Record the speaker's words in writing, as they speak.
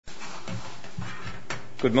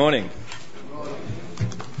Good morning.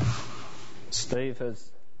 Steve has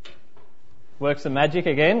worked some magic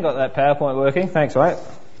again, got that PowerPoint working. Thanks, mate.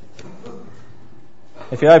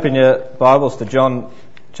 If you open your Bibles to John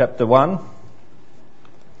chapter 1.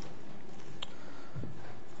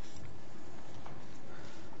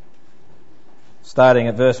 Starting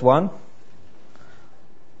at verse 1,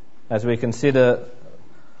 as we consider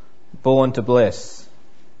born to bless.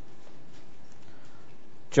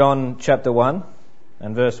 John chapter 1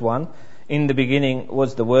 and verse 1. In the beginning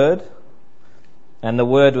was the Word, and the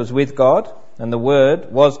Word was with God, and the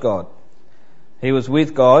Word was God. He was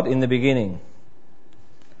with God in the beginning.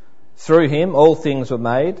 Through him all things were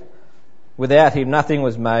made. Without him nothing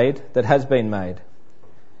was made that has been made.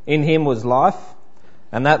 In him was life,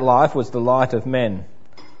 and that life was the light of men.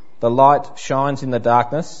 The light shines in the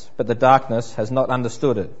darkness, but the darkness has not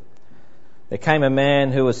understood it. There came a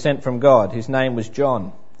man who was sent from God. His name was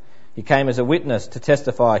John. He came as a witness to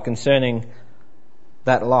testify concerning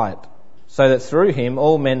that light, so that through him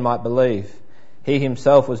all men might believe. He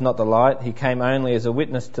himself was not the light. He came only as a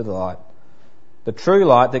witness to the light. The true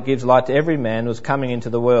light that gives light to every man was coming into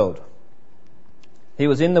the world. He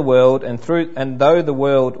was in the world, and though the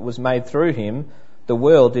world was made through him, the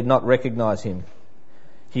world did not recognize him.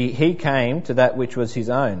 He came to that which was his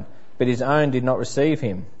own, but his own did not receive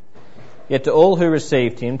him. Yet to all who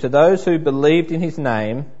received him, to those who believed in his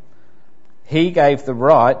name, he gave the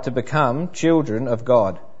right to become children of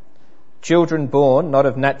God. Children born not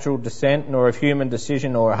of natural descent, nor of human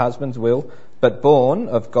decision or a husband's will, but born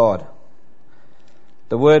of God.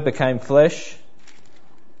 The Word became flesh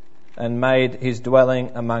and made his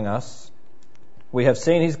dwelling among us. We have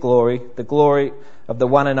seen his glory, the glory of the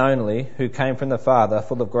one and only who came from the Father,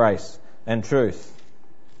 full of grace and truth.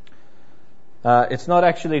 It's not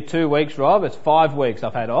actually 2 weeks, Rob, it's 5 weeks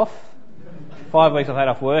I've had off. 5 weeks I've had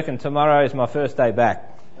off work, and tomorrow is my first day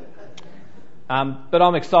back. But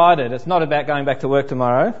I'm excited. It's not about going back to work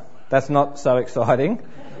tomorrow. That's not so exciting.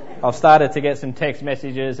 I've started to get some text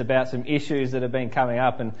messages about some issues that have been coming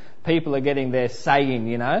up, and people are getting their saying,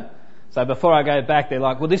 you know. So before I go back, they're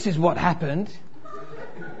like, well, this is what happened.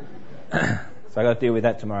 So I've got to deal with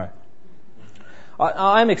that tomorrow.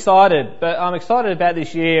 I'm excited, but I'm excited about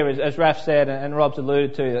this year, as Raf said and Rob's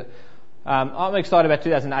alluded to. I'm excited about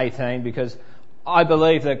 2018 because I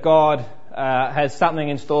believe that God has something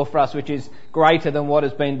in store for us which is greater than what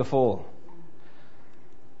has been before.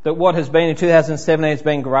 That what has been in 2017 has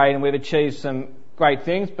been great and we've achieved some great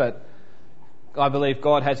things, but I believe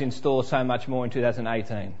God has in store so much more in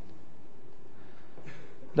 2018.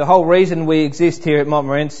 The whole reason we exist here at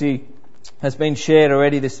Montmorency has been shared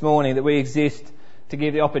already this morning, that we exist to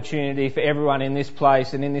give the opportunity for everyone in this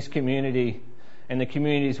place and in this community and the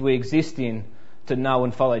communities we exist in to know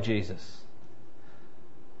and follow Jesus.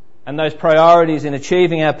 And those priorities in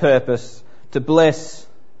achieving our purpose to bless,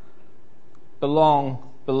 belong,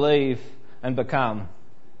 believe and become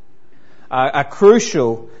are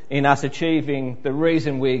crucial in us achieving the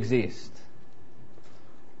reason we exist.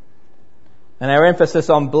 And our emphasis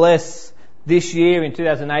on bless this year in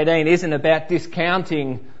 2018 isn't about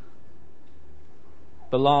discounting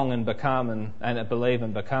belong and become and believe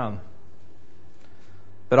and become.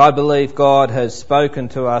 But I believe God has spoken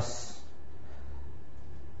to us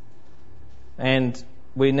and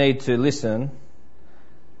we need to listen.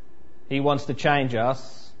 He wants to change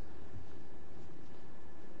us.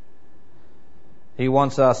 He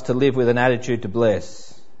wants us to live with an attitude to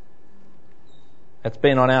bless. It's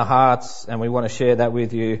been on our hearts and we want to share that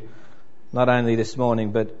with you not only this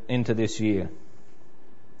morning but into this year.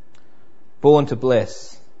 Born to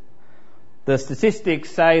bless. The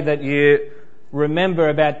statistics say that you remember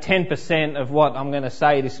about 10% of what I'm going to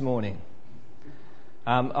say this morning.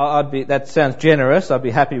 That sounds generous. I'd be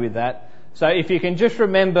happy with that. So if you can just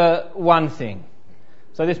remember one thing.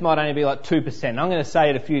 So this might only be like 2%. I'm going to say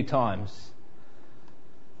it a few times.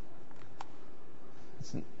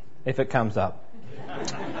 If it comes up.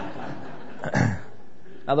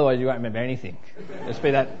 Otherwise you won't remember anything. Just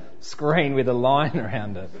be that screen with a line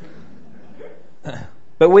around it.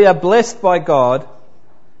 But we are blessed by God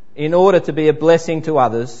in order to be a blessing to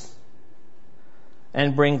others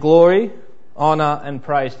and bring glory, honour and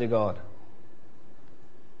praise to God.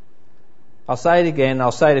 I'll say it again,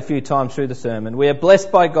 I'll say it a few times through the sermon. We are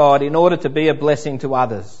blessed by God in order to be a blessing to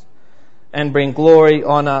others and bring glory,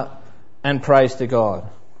 honour and praise to God.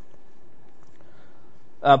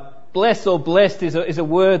 Bless or blessed is a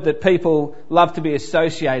word that people love to be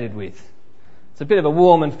associated with. It's a bit of a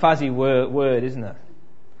warm and fuzzy word, isn't it?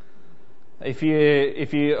 If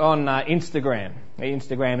you're on Instagram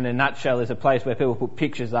in a nutshell is a place where people put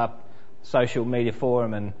pictures up, social media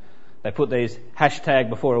forum, and they put these hashtag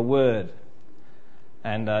before a word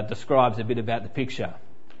and describes a bit about the picture.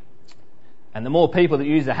 And the more people that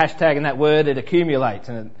use the hashtag in that word, it accumulates,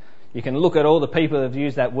 and you can look at all the people that have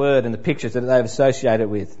used that word and the pictures that they've associated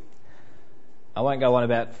with. I won't go on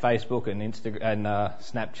about Facebook and Instagram and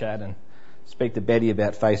Snapchat and speak to Betty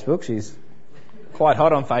about Facebook. She's quite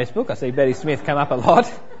hot on Facebook. I see Betty Smith come up a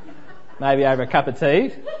lot, maybe over a cup of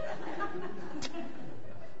tea.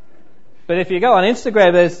 But if you go on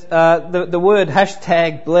Instagram, there's the word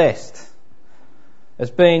hashtag blessed has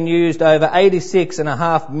been used over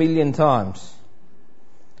 86.5 million times.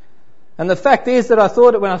 And the fact is that I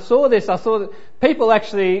thought that when I saw this, I thought that people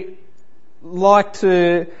actually like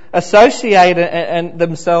to associate and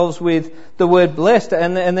themselves with the word blessed,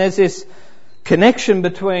 and there's this connection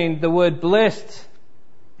between the word blessed,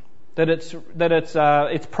 that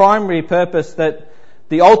its primary purpose, that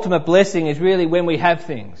the ultimate blessing is really when we have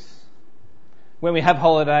things, when we have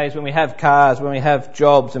holidays, when we have cars, when we have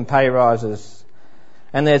jobs and pay rises.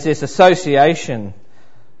 And there's this association,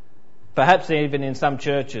 perhaps even in some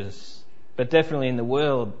churches, but definitely in the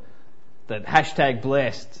world, that hashtag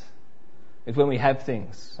blessed is when we have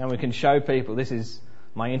things and we can show people, this is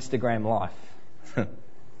my Instagram life.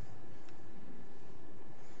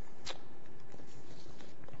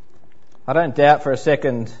 I don't doubt for a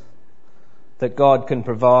second that God can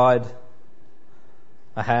provide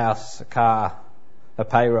a house, a car, a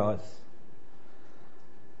pay rise.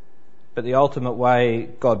 But the ultimate way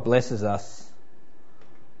God blesses us,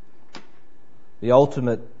 the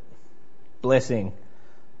ultimate blessing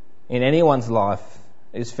in anyone's life,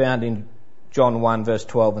 is found in John 1 verse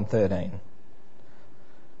 12 and 13.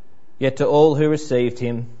 Yet to all who received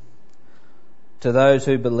him, to those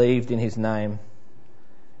who believed in his name,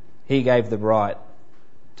 he gave the right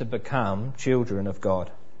to become children of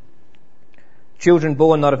God. Children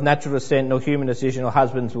born not of natural descent, nor human decision, or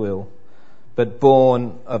husband's will, but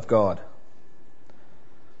born of God.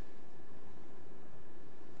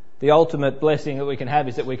 The ultimate blessing that we can have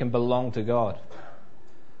is that we can belong to God.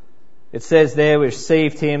 It says there, we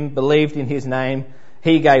received him, believed in his name,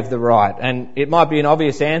 he gave the right. And it might be an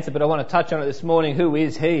obvious answer, but I want to touch on it this morning. Who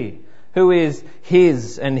is he? Who is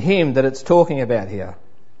his and him that it's talking about here?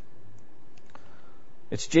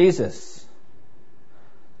 It's Jesus.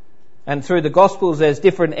 And through the Gospels there's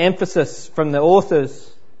different emphasis from the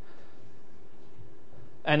authors.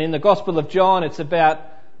 And in the Gospel of John, it's about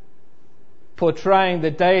portraying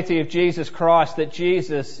the deity of Jesus Christ, that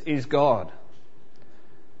Jesus is God.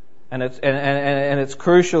 And it's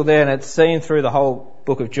crucial there, and it's seen through the whole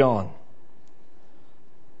book of John.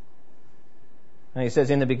 And he says,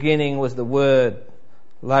 in the beginning was the Word.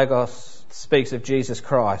 Logos speaks of Jesus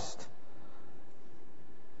Christ.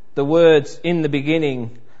 The words in the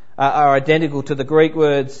beginning are identical to the Greek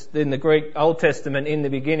words in the Greek Old Testament, in the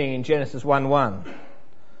beginning, in Genesis 1:1.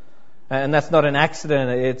 And that's not an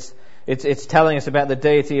accident. It's telling us about the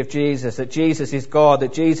deity of Jesus, that Jesus is God,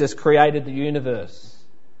 that Jesus created the universe.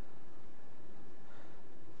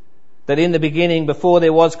 That in the beginning, before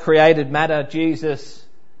there was created matter, Jesus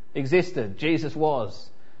existed. Jesus was.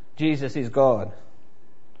 Jesus is God.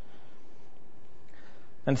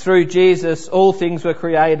 And through Jesus, all things were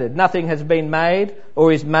created. Nothing has been made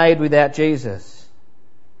or is made without Jesus.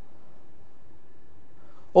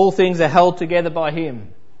 All things are held together by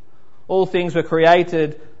him. All things were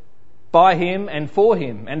created by him and for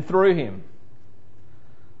him and through him.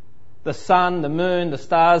 The sun, the moon, the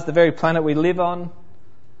stars, the very planet we live on,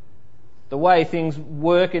 the way things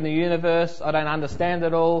work in the universe, I don't understand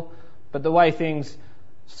it all, but the way things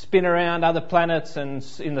spin around other planets and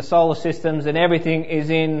in the solar systems, and everything is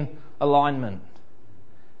in alignment.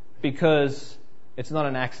 Because it's not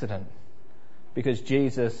an accident. Because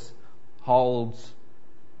Jesus holds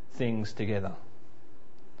things together.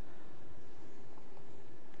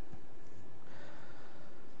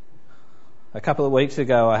 A couple of weeks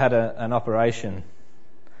ago I had an operation,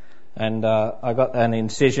 and I got an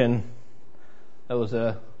incision that was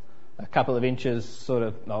a couple of inches, sort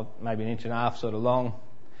of, maybe an inch and a half sort of long.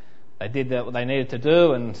 They did what they needed to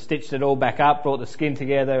do and stitched it all back up, brought the skin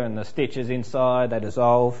together and the stitches inside, they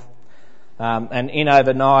dissolve. And in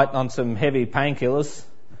overnight on some heavy painkillers,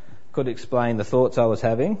 could explain the thoughts I was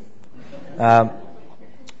having. I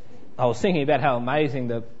was thinking about how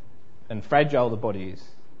amazing and fragile the body is.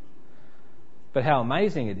 But how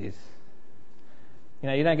amazing it is. You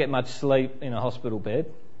know, you don't get much sleep in a hospital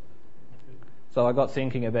bed. So I got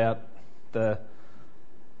thinking about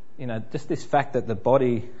just this fact that the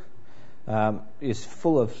body is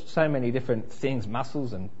full of so many different things,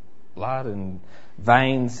 muscles and blood and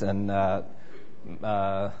veins and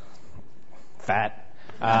fat.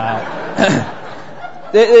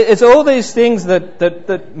 It's all these things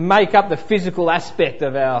that make up the physical aspect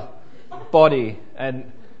of our body,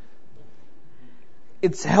 and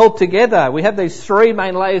it's held together. We have these three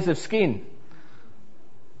main layers of skin.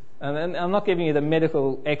 And I'm not giving you the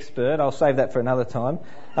medical expert, I'll save that for another time,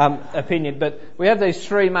 opinion, but we have these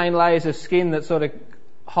three main layers of skin that sort of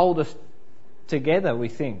hold us together, we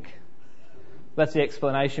think. That's the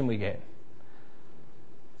explanation we get.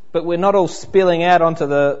 But we're not all spilling out onto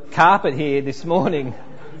the carpet here this morning.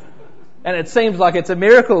 And it seems like it's a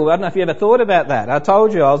miracle. I don't know if you ever thought about that. I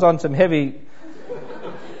told you I was on some heavy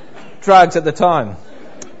drugs at the time.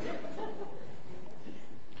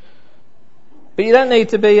 But you don't need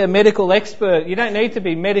to be a medical expert. You don't need to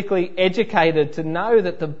be medically educated to know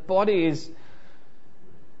that the body is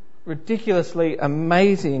ridiculously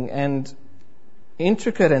amazing and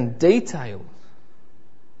intricate and detailed.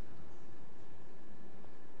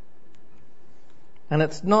 And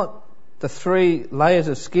it's not the three layers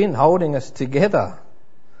of skin holding us together.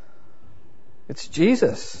 It's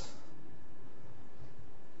Jesus,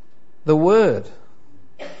 the Word.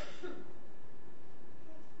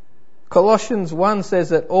 Colossians 1 says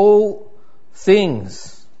that all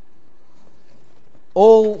things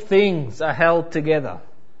are held together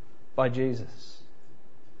by Jesus.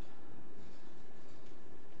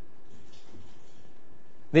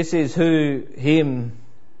 This is who Him,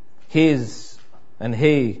 His, and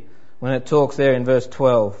He, when it talks there in verse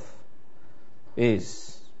 12,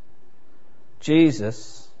 is.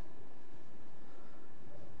 Jesus,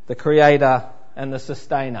 the Creator and the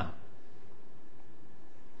Sustainer.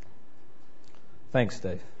 Thanks,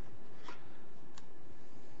 Steve.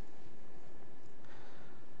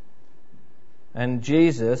 And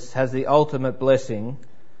Jesus has the ultimate blessing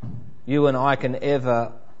you and I can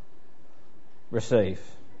ever receive.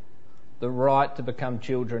 The right to become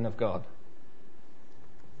children of God.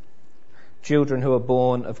 Children who are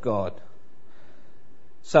born of God.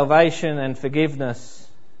 Salvation and forgiveness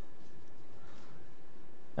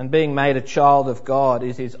and being made a child of God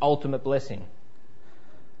is His ultimate blessing.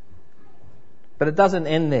 But it doesn't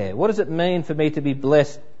end there. What does it mean for me to be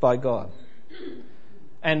blessed by God?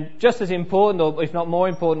 And just as important, or if not more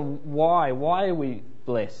important, why? Why are we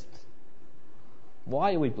blessed?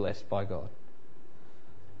 Why are we blessed by God?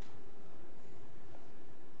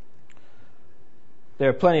 There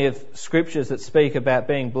are plenty of scriptures that speak about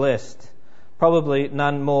being blessed. Probably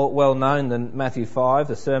none more well known than Matthew 5,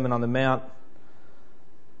 the Sermon on the Mount,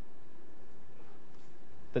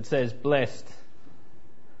 that says blessed.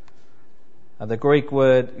 The Greek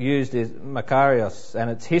word used is makarios,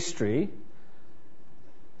 and its history,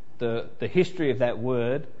 the history of that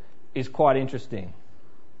word, is quite interesting.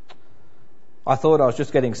 I thought I was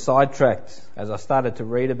just getting sidetracked as I started to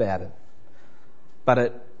read about it. But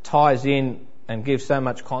it ties in and gives so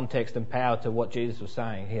much context and power to what Jesus was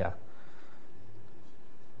saying here.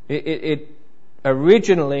 It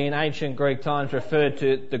originally in ancient Greek times referred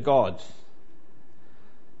to the gods.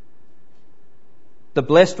 The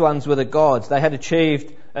blessed ones were the gods. They had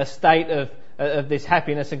achieved a state of this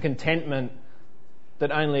happiness and contentment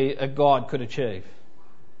that only a God could achieve.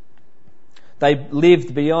 They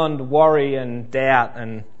lived beyond worry and doubt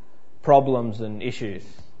and problems and issues.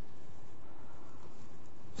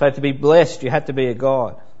 So to be blessed, you had to be a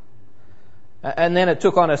God. And then it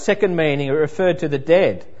took on a second meaning. It referred to the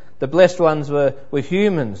dead. The blessed ones were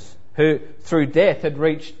humans who, through death, had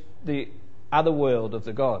reached the other world of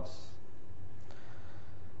the gods.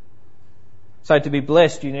 So to be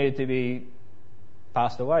blessed, you needed to be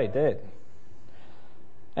passed away, dead.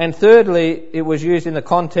 And thirdly, it was used in the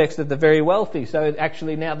context of the very wealthy, so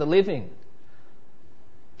actually now the living.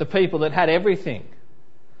 The people that had everything.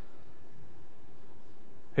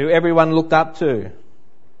 Who everyone looked up to.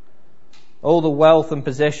 All the wealth and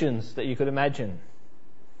possessions that you could imagine.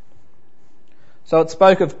 So it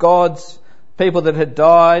spoke of gods, people that had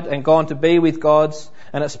died and gone to be with gods,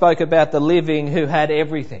 and it spoke about the living who had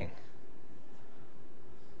everything.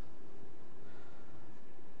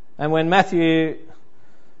 And when Matthew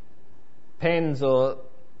pens or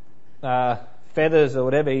feathers or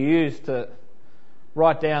whatever he used to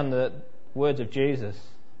write down the words of Jesus,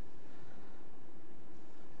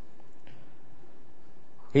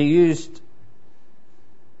 he used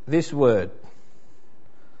this word,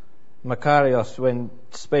 makarios, when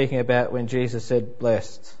speaking about when Jesus said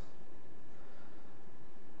blessed.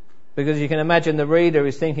 Because you can imagine the reader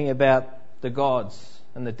is thinking about the gods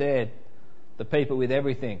and the dead, the people with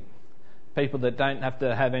everything, people that don't have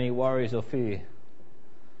to have any worries or fear.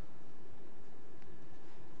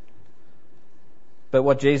 But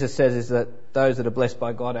what Jesus says is that those that are blessed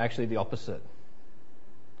by God are actually the opposite.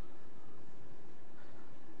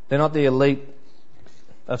 They're not the elite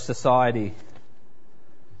of society,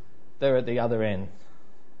 they're at the other end.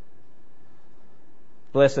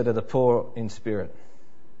 Blessed are the poor in spirit.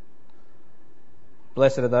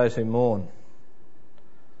 Blessed are those who mourn.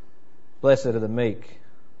 Blessed are the meek.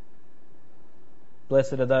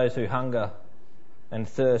 Blessed are those who hunger and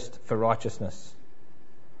thirst for righteousness.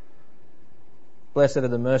 Blessed are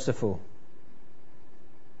the merciful.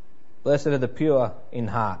 Blessed are the pure in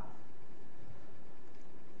heart.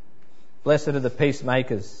 Blessed are the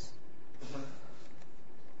peacemakers.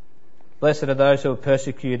 Blessed are those who are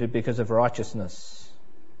persecuted because of righteousness.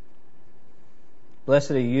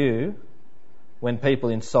 Blessed are you when people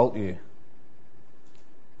insult you,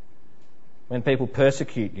 when people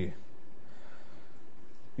persecute you.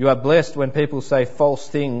 You are blessed when people say false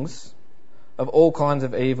things of all kinds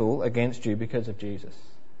of evil against you because of Jesus.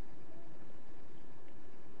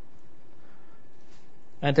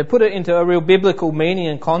 And to put it into a real biblical meaning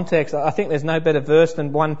and context, I think there's no better verse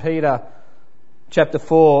than 1 Peter chapter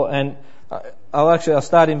 4, and I'll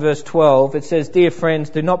start in verse 12. It says, "Dear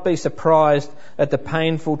friends, do not be surprised at the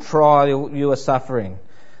painful trial you are suffering,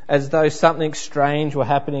 as though something strange were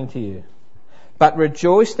happening to you. But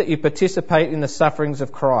rejoice that you participate in the sufferings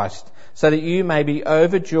of Christ, so that you may be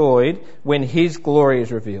overjoyed when His glory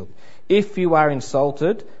is revealed. If you are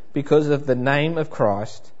insulted because of the name of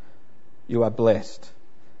Christ, you are blessed,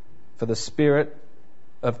 for the Spirit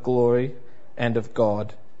of glory and of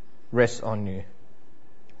God rests on you."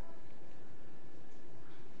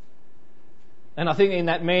 And I think in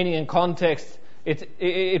that meaning and context,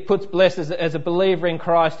 it puts blessed as a believer in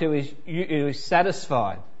Christ who is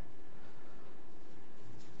satisfied.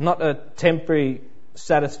 Not a temporary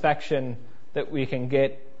satisfaction that we can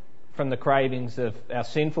get from the cravings of our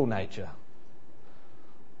sinful nature,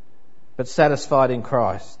 but satisfied in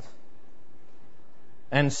Christ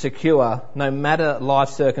and secure no matter life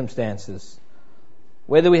circumstances,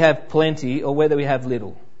 whether we have plenty or whether we have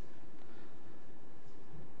little,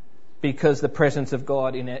 because the presence of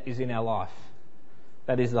God is in our life.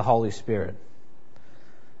 That is the Holy Spirit.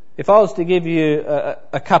 If I was to give you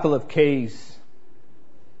a couple of keys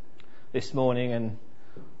this morning, and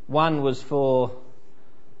one was for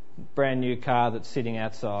a brand new car that's sitting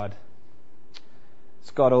outside.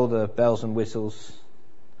 It's got all the bells and whistles.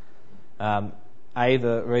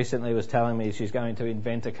 Ava recently was telling me she's going to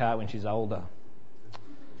invent a car when she's older.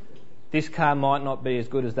 This car might not be as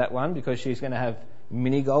good as that one because she's going to have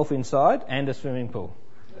mini golf inside and a swimming pool.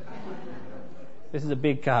 This is a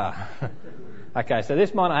big car. Okay, so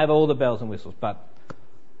this might not have all the bells and whistles, but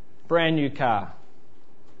brand new car.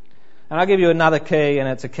 And I'll give you another key, and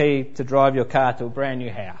it's a key to drive your car to a brand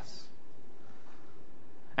new house.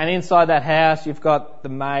 And inside that house, you've got the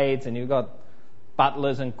maids, and you've got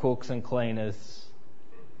butlers and cooks and cleaners.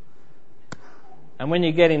 And when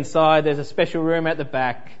you get inside, there's a special room at the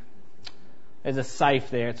back. There's a safe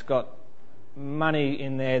there. It's got money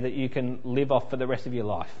in there that you can live off for the rest of your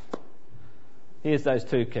life. Here's those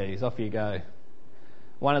 2 keys. Off you go.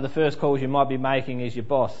 One of the first calls you might be making is your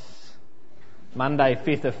boss. Monday,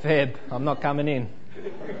 5th of Feb. I'm not coming in.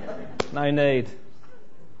 No need.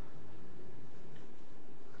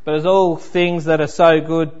 But as all things that are so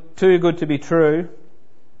good, too good to be true,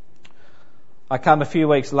 I come a few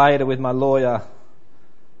weeks later with my lawyer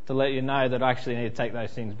to let you know that I actually need to take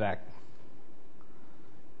those things back.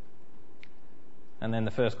 And then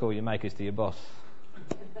the first call you make is to your boss.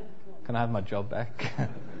 Can I have my job back?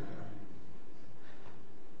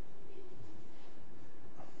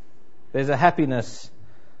 There is a happiness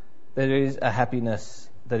that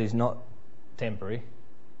is not temporary,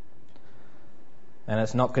 and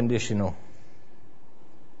it's not conditional.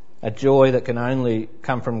 A joy that can only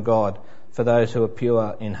come from God for those who are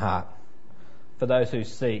pure in heart, for those who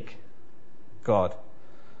seek God.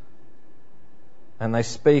 And they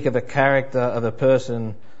speak of a character of a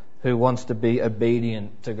person who wants to be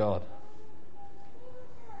obedient to God.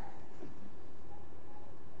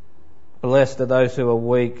 Blessed are those who are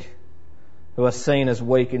weak, who are seen as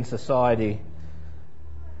weak in society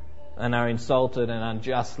and are insulted and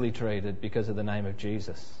unjustly treated because of the name of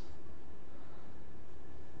Jesus.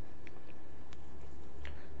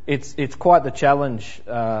 It's quite the challenge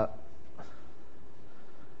to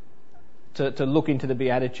look into the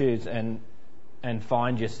Beatitudes and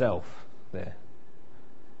find yourself there.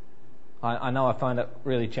 I know I find it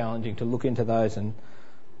really challenging to look into those and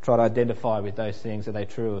try to identify with those things. Are they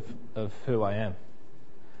true of who I am?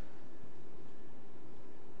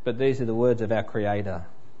 But these are the words of our Creator.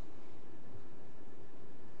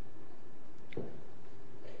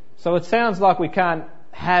 So it sounds like we can't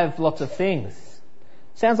have lots of things.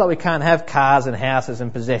 It sounds like we can't have cars and houses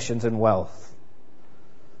and possessions and wealth.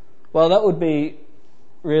 Well, that would be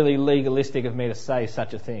really legalistic of me to say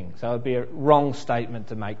such a thing. So it would be a wrong statement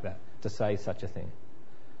to make that, to say such a thing.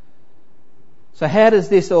 So how does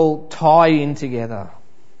this all tie in together?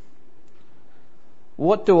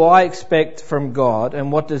 What do I expect from God,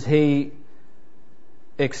 and what does He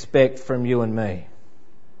expect from you and me?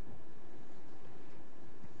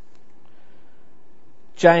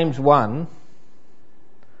 James 1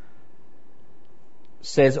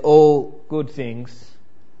 says all good things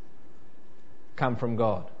come from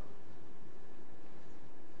God.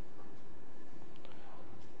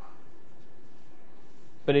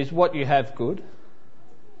 But is what you have good?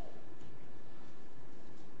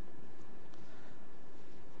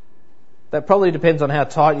 That probably depends on how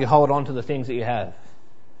tight you hold on to the things that you have.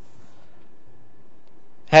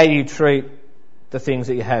 How you treat the things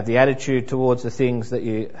that you have, the attitude towards the things that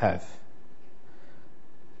you have.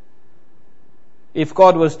 If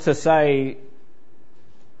God was to say,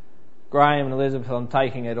 Graham and Elizabeth, I'm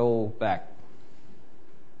taking it all back.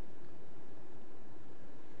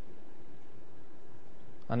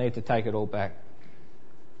 I need to take it all back.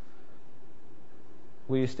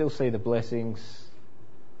 Will you still see the blessings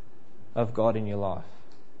of God in your life?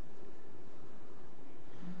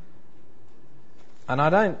 And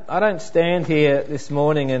I don't stand here this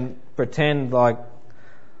morning and pretend like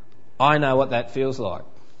I know what that feels like.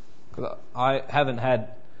 'Cause I haven't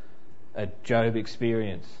had a Job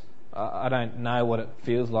experience. I don't know what it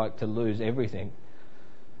feels like to lose everything.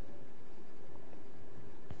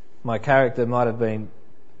 My character might have been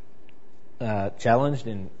challenged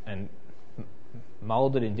and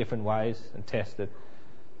moulded in different ways and tested.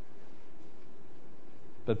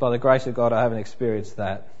 But by the grace of God, I haven't experienced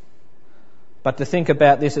that. But to think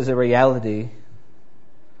about this as a reality,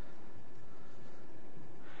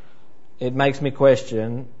 it makes me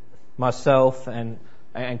question myself and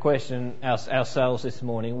question ourselves this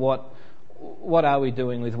morning. What are we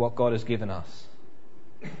doing with what God has given us?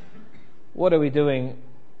 What are we doing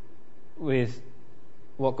with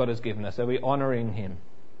what God has given us? Are we honouring Him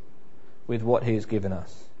with what He has given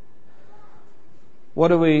us?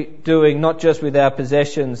 What are we doing not just with our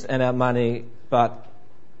possessions and our money, but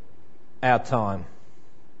our time?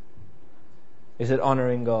 Is it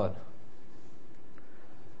honouring God?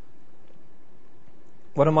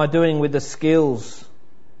 What am I doing with the skills?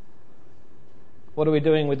 What are we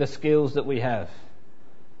doing with the skills that we have?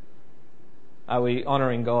 Are we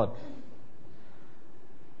honouring God?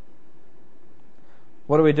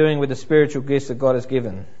 What are we doing with the spiritual gifts that God has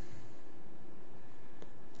given?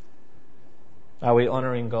 Are we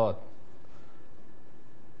honouring God?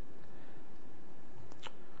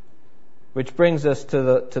 Which brings us to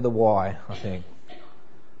the why, I think.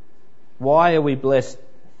 Why are we blessed?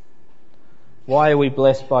 Why are we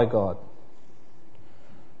blessed by God?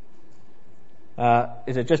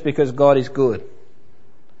 Is it just because God is good?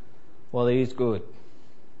 Well, He is good.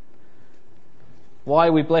 Why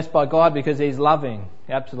are we blessed by God? Because He's loving.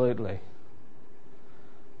 Absolutely.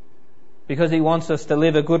 Because He wants us to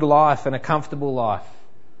live a good life and a comfortable life,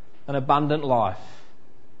 an abundant life.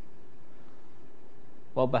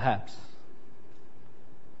 Well, perhaps.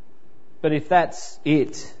 But if that's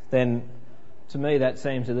it, then to me that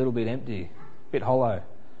seems a little bit empty, a bit hollow,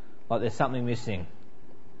 like there's something missing.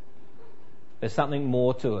 There's something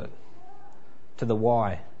more to it, to the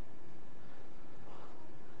why.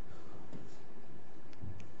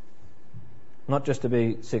 Not just to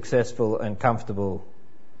be successful and comfortable.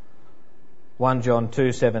 1 John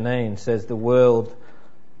 2:17 says the world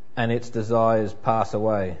and its desires pass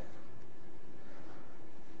away.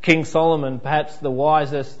 King Solomon, perhaps the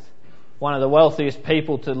wisest, one of the wealthiest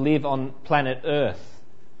people to live on planet Earth,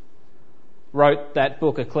 wrote that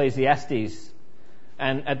book Ecclesiastes,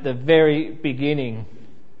 and at the very beginning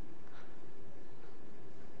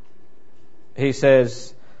he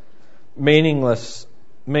says, meaningless,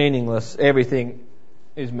 everything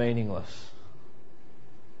is meaningless.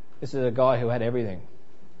 This is a guy who had everything.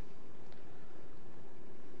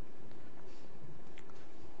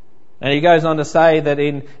 And he goes on to say that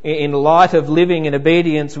in light of living in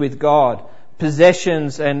obedience with God,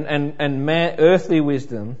 possessions and earthly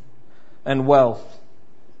wisdom and wealth,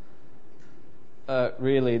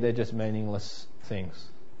 really they're just meaningless things.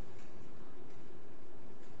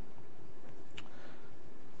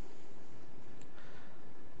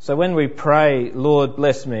 So when we pray, Lord,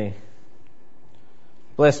 bless me,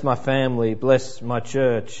 bless my family, bless my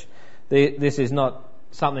church, this is not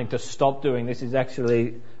something to stop doing. This is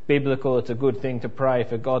actually biblical. It's a good thing to pray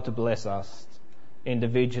for God to bless us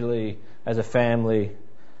individually, as a family,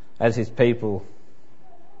 as His people.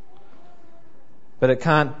 But it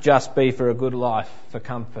can't just be for a good life, for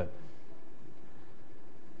comfort.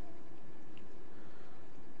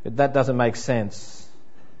 That doesn't make sense.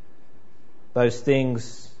 Those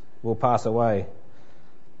things will pass away.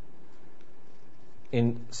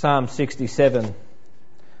 In Psalm 67,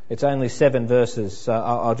 it's only 7 verses, so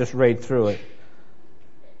I'll just read through it.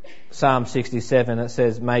 Psalm 67, it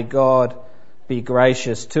says, "May God be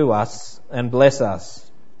gracious to us and bless us,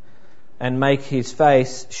 and make his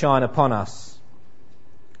face shine upon us,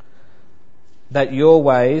 that your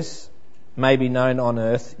ways may be known on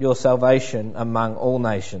earth, your salvation among all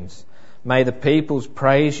nations. May the peoples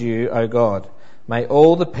praise you, O God. May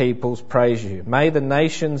all the peoples praise you. May the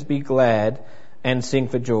nations be glad and sing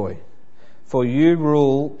for joy. For you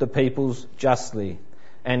rule the peoples justly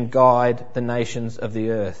and guide the nations of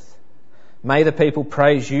the earth. May the people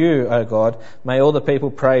praise you, O God. May all the people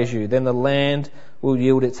praise you. Then the land will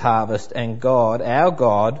yield its harvest, and God, our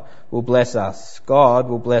God, will bless us. God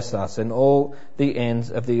will bless us, and all the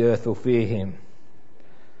ends of the earth will fear him."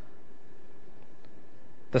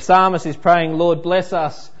 The psalmist is praying, "Lord, bless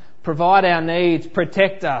us, provide our needs,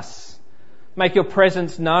 protect us, make your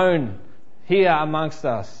presence known here amongst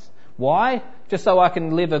us." Why? Just so I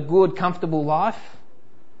can live a good, comfortable life?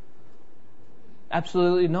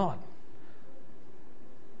 Absolutely not.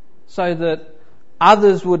 So that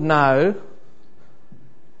others would know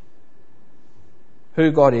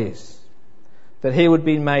who God is, that he would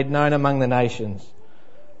be made known among the nations.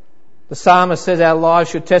 The psalmist says our lives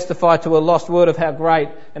should testify to a lost world of how great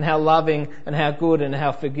and how loving and how good and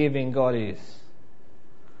how forgiving God is.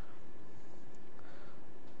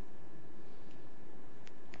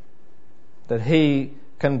 That he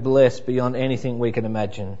can bless beyond anything we can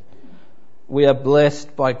imagine. We are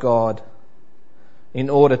blessed by God in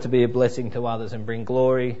order to be a blessing to others and bring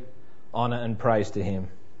glory, honour and praise to him.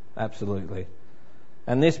 Absolutely.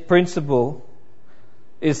 And this principle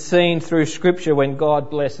is seen through Scripture when God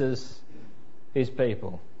blesses his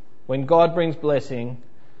people. When God brings blessing,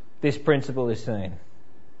 this principle is seen.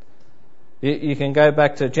 You can go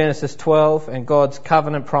back to Genesis 12 and God's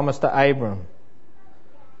covenant promise to Abram.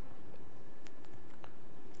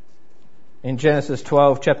 In Genesis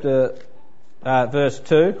 12, verse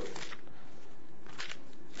 2,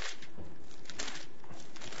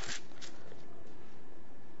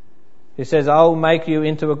 he says, "I will make you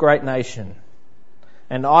into a great nation,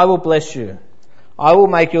 and I will bless you. I will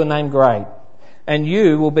make your name great, and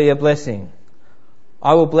you will be a blessing.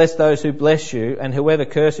 I will bless those who bless you, and whoever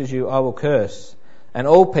curses you I will curse. And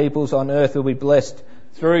all peoples on earth will be blessed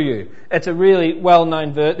through you." It's a really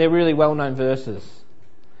well-known they're really well-known verses.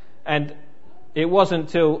 And it wasn't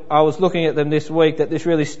until I was looking at them this week that this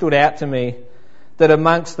really stood out to me, that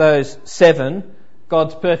amongst those 7,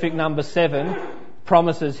 God's perfect number 7,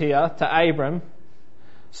 promises here to Abram,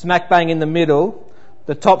 smack bang in the middle,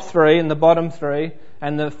 the top 3 and the bottom 3,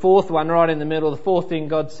 and the fourth one right in the middle, the fourth thing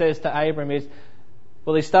God says to Abram is,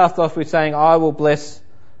 well, he starts off with saying, I will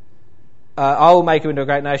make you into a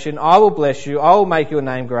great nation, I will bless you, I will make your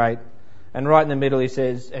name great. And right in the middle he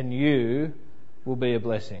says, and you will be a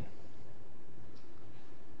blessing.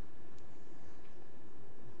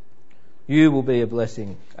 You will be a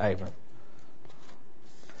blessing, Abram.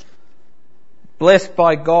 Blessed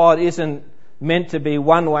by God isn't meant to be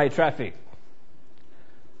one-way traffic.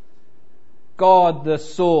 God, the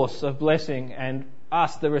source of blessing, and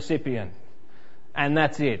us, the recipient. And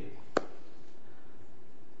that's it.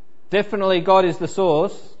 Definitely God is the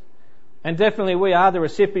source, and definitely we are the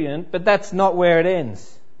recipient, but that's not where it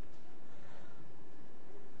ends.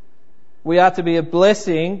 We are to be a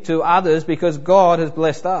blessing to others because God has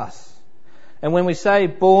blessed us. And when we say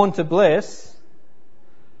born to bless,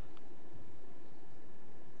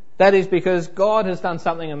 that is because God has done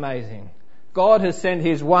something amazing. God has sent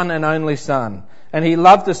his one and only Son, and he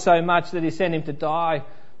loved us so much that he sent him to die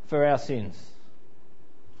for our sins.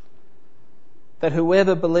 That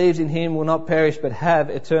whoever believes in him will not perish but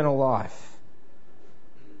have eternal life.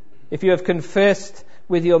 If you have confessed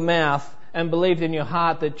with your mouth and believed in your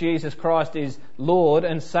heart that Jesus Christ is Lord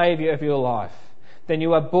and Saviour of your life, then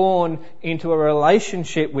you are born into a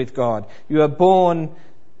relationship with God. You are born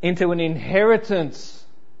into an inheritance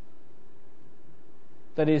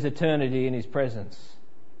that is eternity in his presence.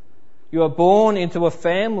 You are born into a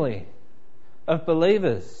family of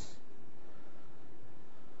believers.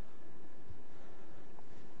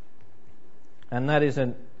 And that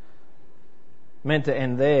isn't meant to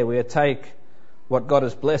end there. We are to take what God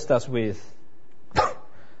has blessed us with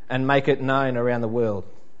and make it known around the world.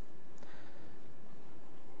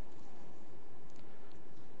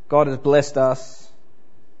 God has blessed us,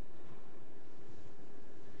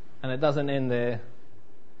 and it doesn't end there.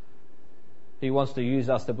 He wants to use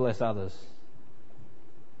us to bless others.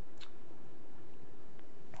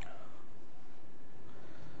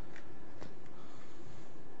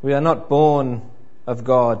 We are not born of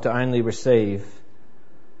God to only receive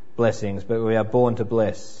blessings, but we are born to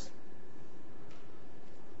bless.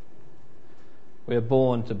 We are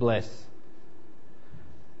born to bless.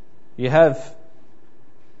 You have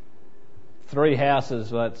 3 houses,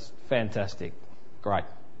 that's fantastic. Great.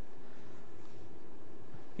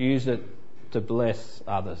 Use it to bless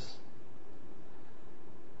others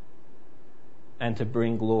and to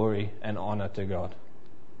bring glory and honour to God.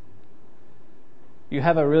 You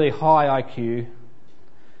have a really high IQ,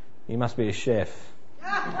 you must be a chef.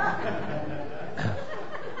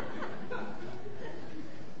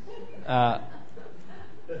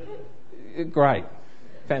 Great.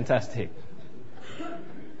 Fantastic.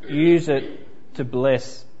 Use it to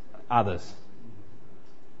bless others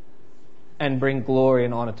and bring glory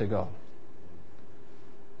and honour to God.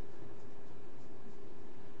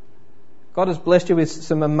 God has blessed you with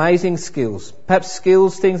some amazing skills. Perhaps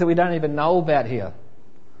skills, things that we don't even know about here.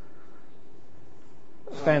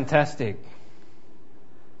 Fantastic.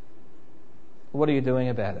 What are you doing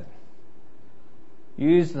about it?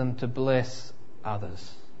 Use them to bless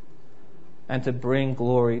others and to bring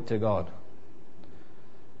glory to God.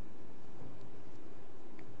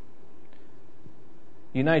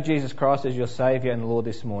 You know Jesus Christ as your Saviour and Lord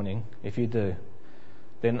this morning. If you do,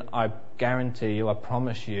 then I guarantee you, I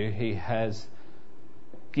promise you, He has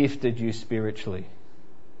gifted you spiritually.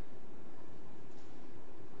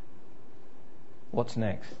 What's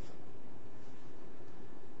next?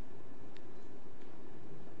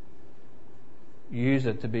 Use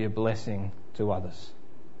it to be a blessing to others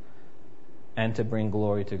and to bring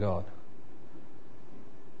glory to God.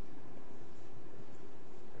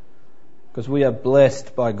 Because we are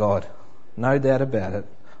blessed by God, no doubt about it,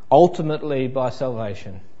 ultimately by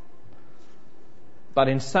salvation. But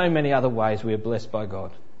in so many other ways we are blessed by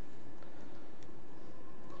God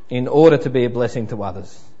in order to be a blessing to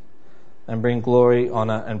others and bring glory,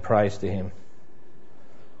 honour and praise to Him.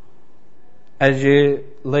 As you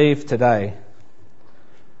leave today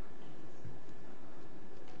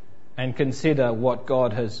and consider what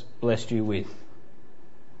God has blessed you with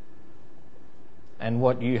and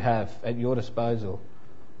what you have at your disposal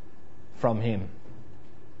from Him,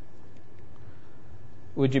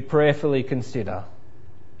 would you prayerfully consider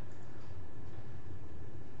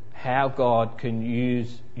how God can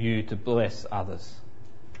use you to bless others?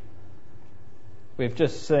 We've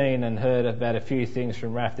just seen and heard about a few things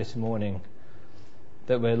from Raf this morning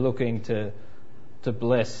that we're looking to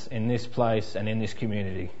bless in this place and in this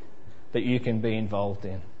community, that you can be involved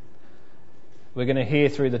in. We're going to hear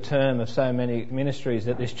through the term of so many ministries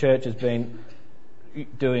that this church has been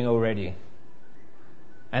doing already.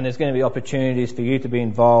 And there's going to be opportunities for you to be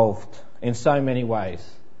involved in so many ways.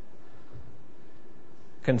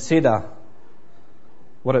 Consider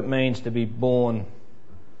what it means to be born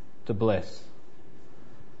to bless.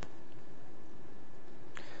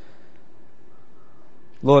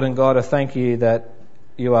 Lord and God, I thank you that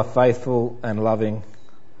you are faithful and loving,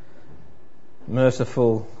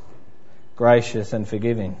 merciful, gracious and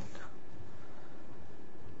forgiving.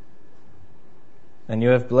 And you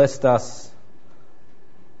have blessed us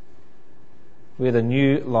with a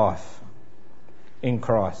new life in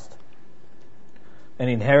Christ, an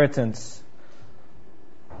inheritance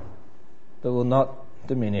that will not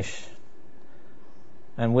diminish,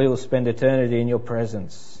 and we will spend eternity in your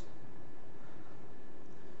presence.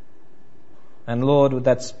 And Lord, would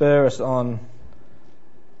that spur us on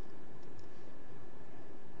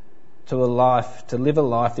to live a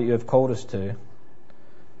life that you have called us to,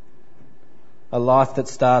 a life that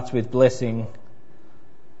starts with blessing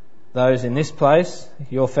those in this place,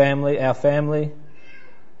 your family, our family,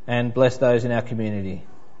 and bless those in our community.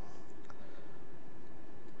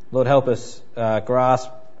 Lord, help us grasp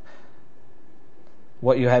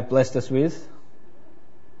what you have blessed us with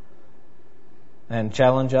and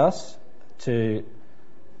challenge us to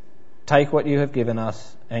take what you have given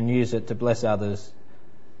us and use it to bless others,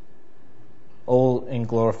 all in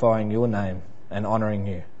glorifying your name and honouring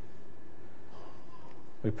you.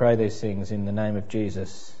 We pray these things in the name of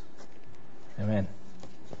Jesus. Amen.